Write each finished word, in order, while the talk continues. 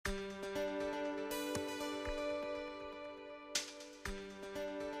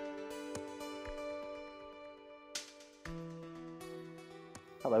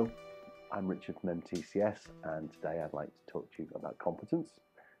Hello, I'm Richard from MTCS, and today I'd like to talk to you about competence.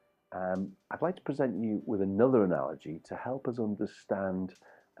 I'd like to present you with another analogy to help us understand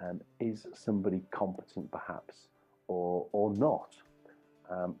is somebody competent perhaps or not.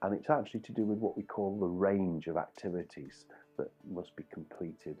 And it's actually to do with what we call the range of activities that must be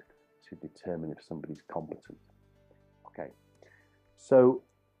completed to determine if somebody's competent. Okay, so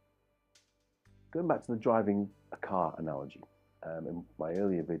going back to the driving a car analogy. In my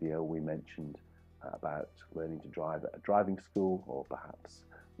earlier video, we mentioned about learning to drive at a driving school or perhaps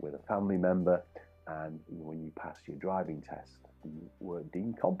with a family member, and when you pass your driving test, you were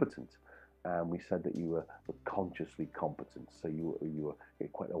deemed competent. And we said that you were consciously competent, so you were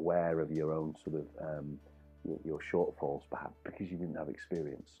quite aware of your own sort of your shortfalls, perhaps because you didn't have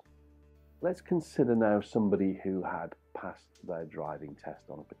experience. Let's consider now somebody who had passed their driving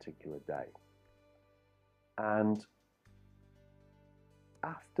test on a particular day, and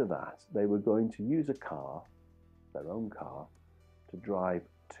after that, they were going to use a car, their own car, to drive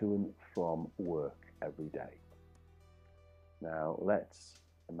to and from work every day. Now, let's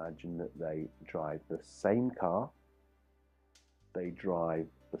imagine that they drive the same car, they drive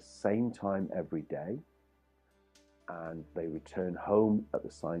the same time every day, and they return home at the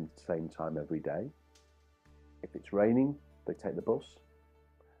same time every day. If it's raining, they take the bus.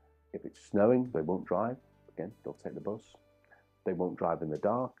 If it's snowing, they won't drive. Again, they'll take the bus. They won't drive in the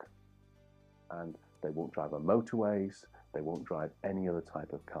dark, and they won't drive on motorways, they won't drive any other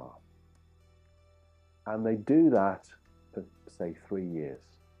type of car. And they do that for, say, 3 years,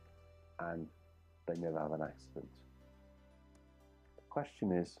 and they never have an accident. The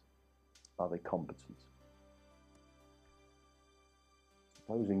question is, are they competent?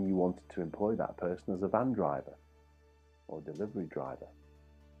 Supposing you wanted to employ that person as a van driver or a delivery driver,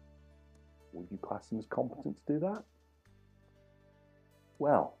 would you class them as competent to do that?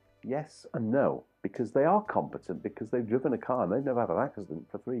 Well, yes and no, because they are competent because they've driven a car and they've never had an accident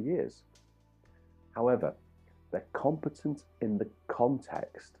for 3 years. However, they're competent in the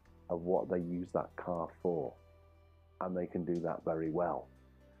context of what they use that car for, and they can do that very well.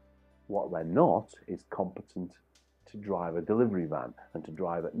 What they're not is competent to drive a delivery van and to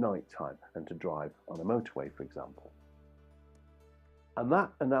drive at night time and to drive on a motorway, for example. And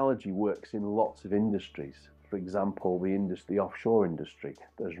that analogy works in lots of industries. For example, the offshore industry,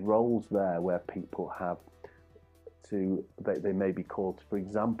 there's roles there where people have to, they may be called, for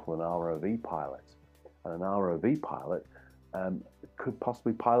example, an ROV pilot. And an ROV pilot could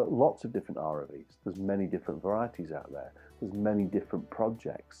possibly pilot lots of different ROVs. There's many different varieties out there. There's many different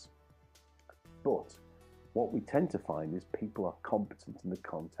projects. But what we tend to find is people are competent in the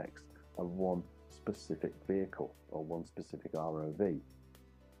context of one specific vehicle or one specific ROV,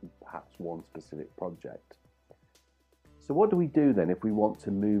 perhaps one specific project. So what do we do then if we want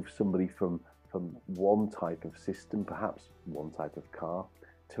to move somebody from one type of system, perhaps one type of car,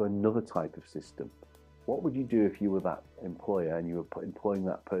 to another type of system? What would you do if you were that employer and you were employing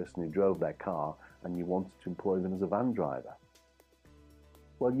that person who drove their car and you wanted to employ them as a van driver?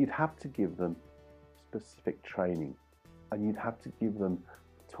 Well, you'd have to give them specific training, and you'd have to give them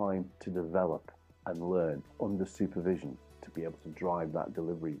time to develop and learn under supervision to be able to drive that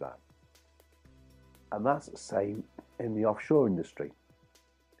delivery van. And that's the same in the offshore industry.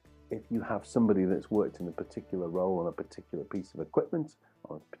 If you have somebody that's worked in a particular role on a particular piece of equipment,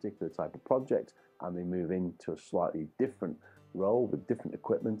 on a particular type of project, and they move into a slightly different role with different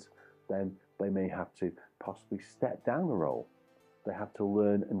equipment, then they may have to possibly step down a role. They have to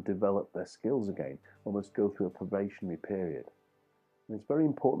learn and develop their skills again, almost go through a probationary period. And it's very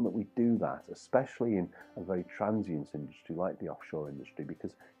important that we do that, especially in a very transient industry like the offshore industry,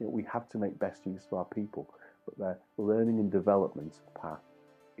 because we have to make best use of our people. But their learning and development path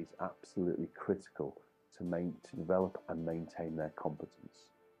is absolutely critical to develop and maintain their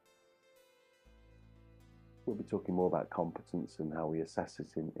competence. We'll be talking more about competence and how we assess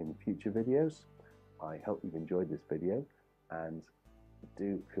it in future videos. I hope you've enjoyed this video, and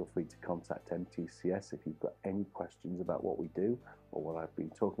do feel free to contact MTCS if you've got any questions about what we do or what I've been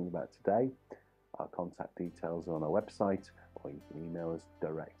talking about today. Our contact details are on our website, or you can email us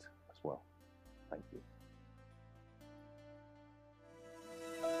direct as well. Thank you.